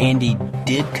 Andy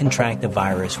did contract the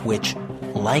virus which,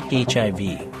 like HIV,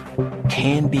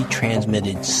 can be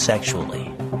transmitted sexually.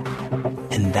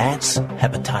 And that's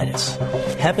hepatitis.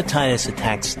 Hepatitis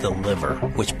attacks the liver,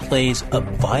 which plays a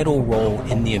vital role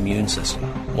in the immune system.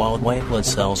 While white blood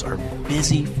cells are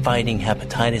busy fighting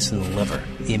hepatitis in the liver,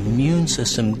 the immune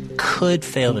system could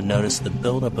fail to notice the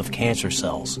buildup of cancer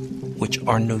cells, which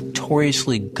are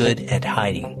notoriously good at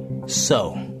hiding.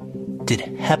 So, did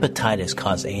hepatitis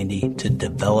cause Andy to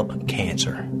develop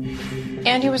cancer?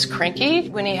 Andy was cranky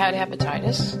when he had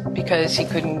hepatitis because he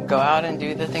couldn't go out and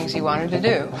do the things he wanted to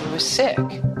do. He was sick.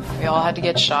 We all had to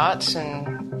get shots,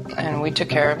 and we took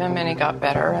care of him, and he got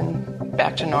better and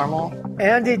back to normal.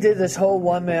 Andy did this whole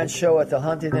one-man show at the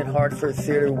Huntington Hartford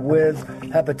Theater with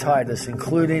hepatitis,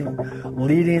 including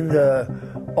leading the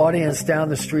audience down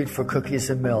the street for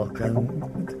cookies and milk,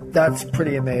 and that's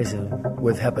pretty amazing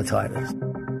with hepatitis.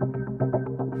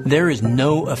 There is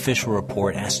no official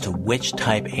report as to which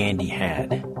type Andy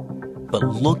had, but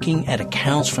looking at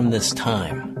accounts from this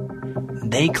time,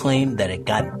 they claim that it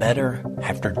got better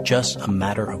after just a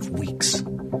matter of weeks.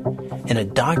 And a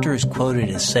doctor is quoted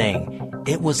as saying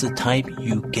it was the type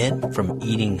you get from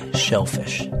eating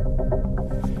shellfish.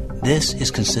 This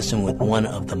is consistent with one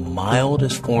of the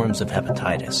mildest forms of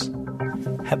hepatitis,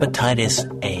 hepatitis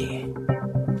A.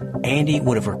 Andy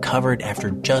would have recovered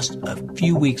after just a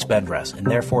few weeks bed rest, and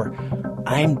therefore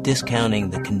I'm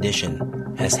discounting the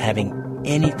condition as having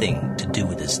anything to do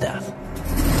with his death.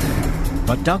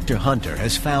 But Dr. Hunter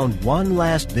has found one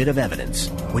last bit of evidence,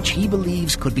 which he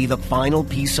believes could be the final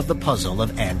piece of the puzzle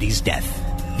of Andy's death.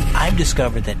 I've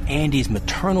discovered that Andy's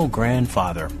maternal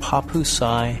grandfather, Papu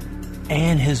Sai,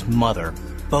 and his mother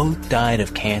both died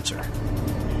of cancer.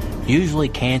 Usually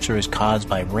cancer is caused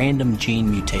by random gene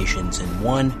mutations in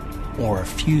one or a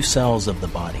few cells of the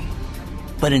body.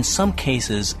 But in some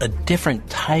cases, a different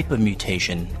type of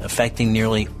mutation affecting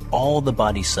nearly all the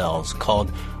body cells,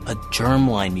 called a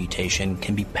germline mutation,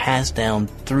 can be passed down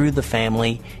through the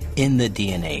family in the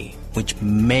DNA, which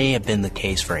may have been the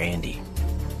case for Andy.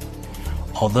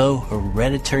 Although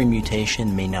hereditary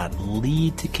mutation may not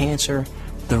lead to cancer,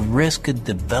 the risk of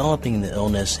developing the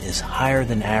illness is higher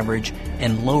than average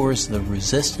and lowers the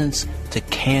resistance to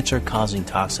cancer-causing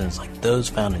toxins like those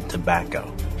found in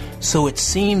tobacco. So it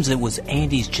seems it was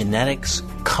Andy's genetics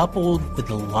coupled with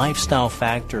the lifestyle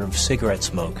factor of cigarette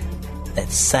smoke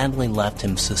that sadly left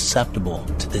him susceptible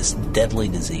to this deadly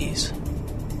disease.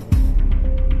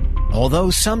 Although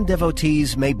some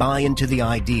devotees may buy into the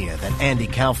idea that Andy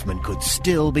Kaufman could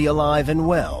still be alive and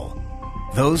well,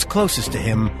 those closest to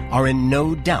him are in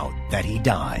no doubt that he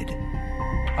died.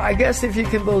 I guess if you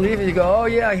can believe it, you go, oh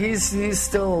yeah, he's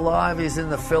still alive. He's in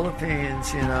the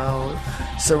Philippines,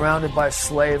 surrounded by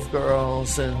slave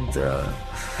girls, and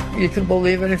you can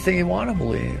believe anything you want to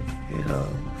believe,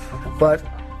 But,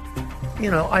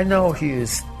 I know he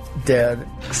is dead.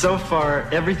 So far,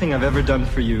 everything I've ever done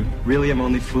for you, really I'm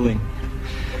only fooling.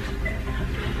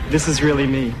 This is really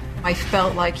me. I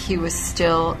felt like he was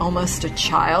still almost a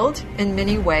child in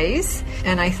many ways,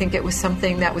 and I think it was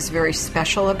something that was very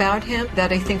special about him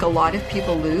that I think a lot of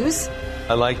people lose.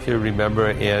 I like to remember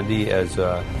Andy as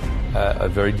a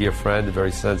very dear friend, a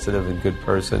very sensitive and good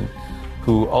person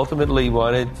who ultimately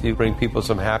wanted to bring people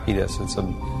some happiness and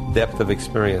some depth of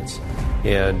experience.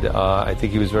 And I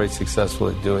think he was very successful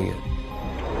at doing it.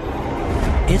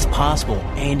 It's possible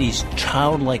Andy's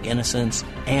childlike innocence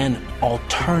and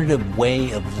alternative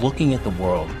way of looking at the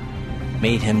world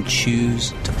made him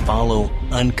choose to follow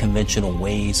unconventional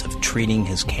ways of treating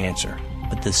his cancer.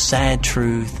 But the sad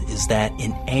truth is that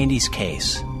in Andy's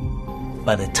case,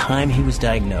 by the time he was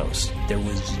diagnosed, there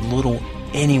was little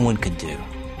anyone could do.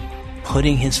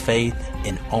 Putting his faith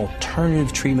in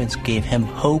alternative treatments gave him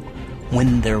hope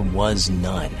when there was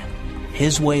none.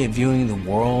 His way of viewing the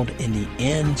world in the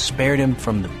end spared him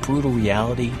from the brutal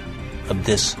reality of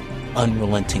this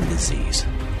unrelenting disease.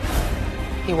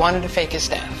 He wanted to fake his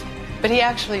death, but he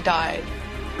actually died,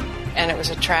 and it was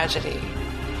a tragedy.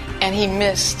 And he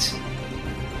missed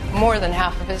more than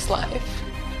half of his life.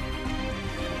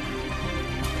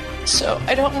 So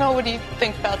I don't know what you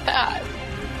think about that.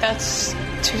 That's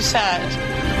too sad.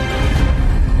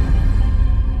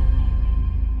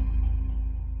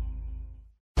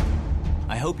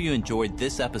 I hope you enjoyed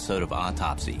this episode of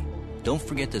Autopsy. Don't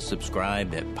forget to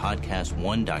subscribe at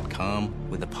podcastone.com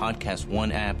with the Podcast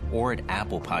One app or at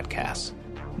Apple Podcasts.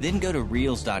 Then go to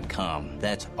Reels.com,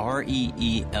 that's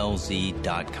REELZ.com,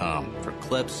 for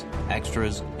clips,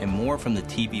 extras, and more from the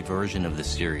TV version of the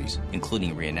series,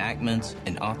 including reenactments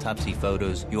and autopsy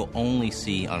photos you'll only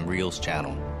see on Reels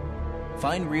channel.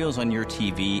 Find Reels on your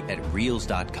TV at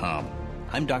Reels.com.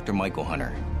 I'm Dr. Michael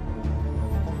Hunter.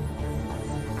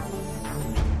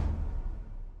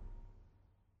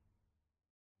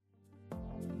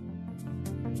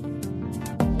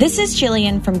 This is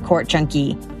Jillian from Court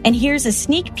Junkie, and here's a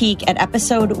sneak peek at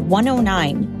episode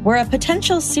 109, where a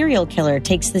potential serial killer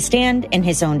takes the stand in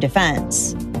his own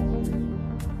defense.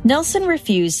 Nelson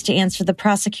refused to answer the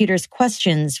prosecutor's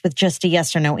questions with just a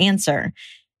yes or no answer,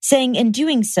 saying in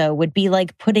doing so would be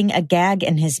like putting a gag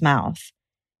in his mouth.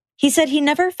 He said he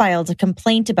never filed a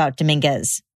complaint about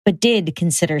Dominguez, but did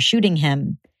consider shooting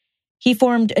him. He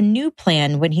formed a new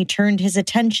plan when he turned his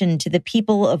attention to the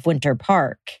people of Winter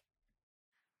Park.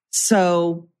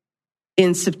 So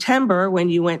in September, when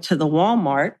you went to the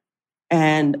Walmart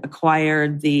and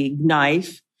acquired the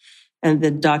knife and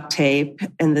the duct tape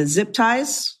and the zip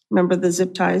ties, remember the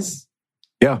zip ties?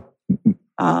 Yeah.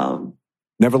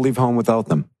 Never leave home without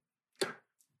them.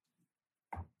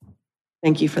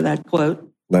 Thank you for that quote.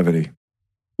 Levity.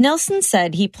 Nelson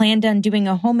said he planned on doing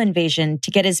a home invasion to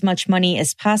get as much money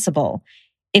as possible.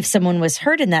 If someone was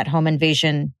hurt in that home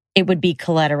invasion, it would be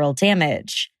collateral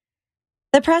damage.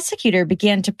 The prosecutor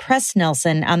began to press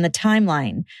Nelson on the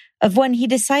timeline of when he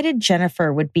decided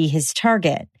Jennifer would be his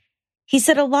target. He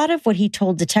said a lot of what he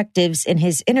told detectives in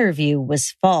his interview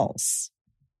was false.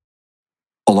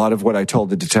 A lot of what I told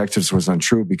the detectives was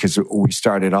untrue because we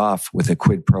started off with a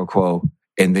quid pro quo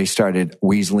and they started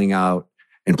weaseling out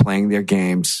and playing their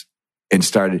games and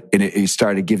it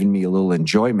started giving me a little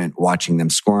enjoyment watching them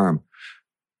squirm.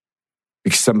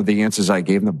 Because some of the answers I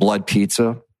gave them, the blood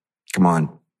pizza, come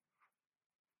on.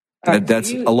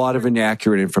 That's a lot of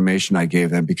inaccurate information I gave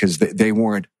them because they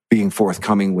weren't being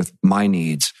forthcoming with my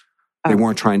needs. They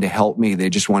weren't trying to help me.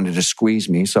 They just wanted to squeeze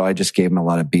me. So I just gave them a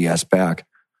lot of BS back.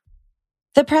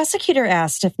 The prosecutor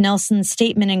asked if Nelson's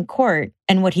statement in court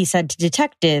and what he said to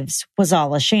detectives was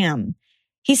all a sham.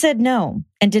 He said no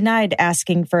and denied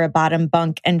asking for a bottom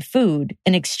bunk and food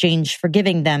in exchange for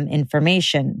giving them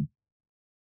information.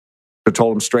 I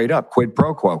told him straight up, quid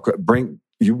pro quo.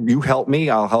 You help me,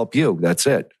 I'll help you. That's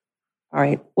it. All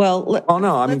right. Well,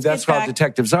 that's how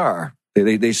detectives are.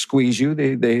 They squeeze you.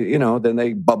 Then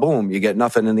they boom. You get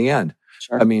nothing in the end.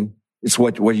 Sure. I mean, it's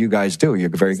what you guys do. You're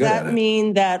very good at it. Does that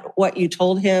mean that what you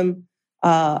told him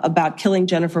about killing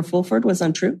Jennifer Fulford was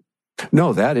untrue?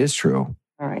 No, that is true.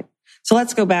 All right. So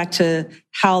let's go back to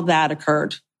how that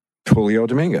occurred. Julio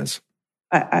Dominguez.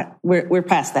 We're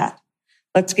past that.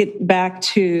 Let's get back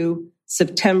to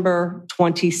September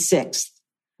 26th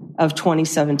of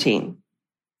 2017.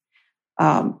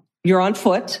 You're on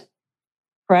foot,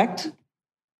 correct?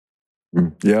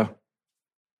 Yeah.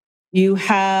 You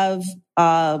have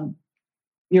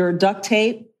your duct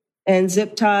tape and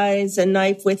zip ties and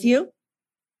knife with you.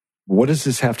 What does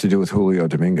this have to do with Julio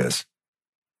Dominguez?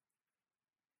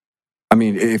 I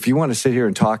mean, if you want to sit here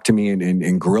and talk to me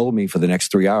and grill me for the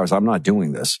next 3 hours, I'm not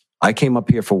doing this. I came up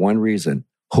here for one reason.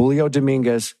 Julio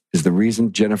Dominguez is the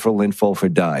reason Jennifer Lynn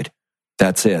Fulford died.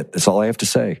 That's it. That's all I have to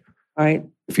say. All right.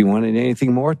 If you wanted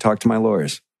anything more, talk to my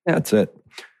lawyers. Yeah. That's it.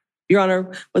 Your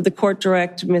Honor, would the court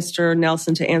direct Mr.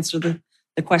 Nelson to answer the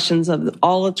questions of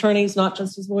all attorneys, not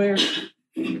just his lawyer?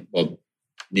 Well,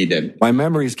 need to. My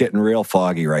memory's getting real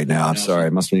foggy right now. I'm sorry. I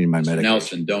must need my medication.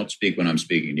 Nelson, don't speak when I'm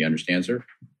speaking. Do you understand, sir?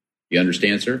 You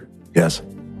understand, sir? Yes.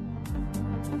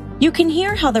 You can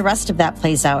hear how the rest of that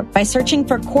plays out by searching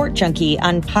for Court Junkie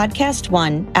on Podcast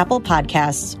One, Apple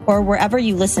Podcasts, or wherever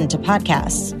you listen to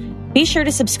podcasts. Be sure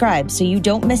to subscribe so you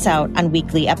don't miss out on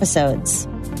weekly episodes.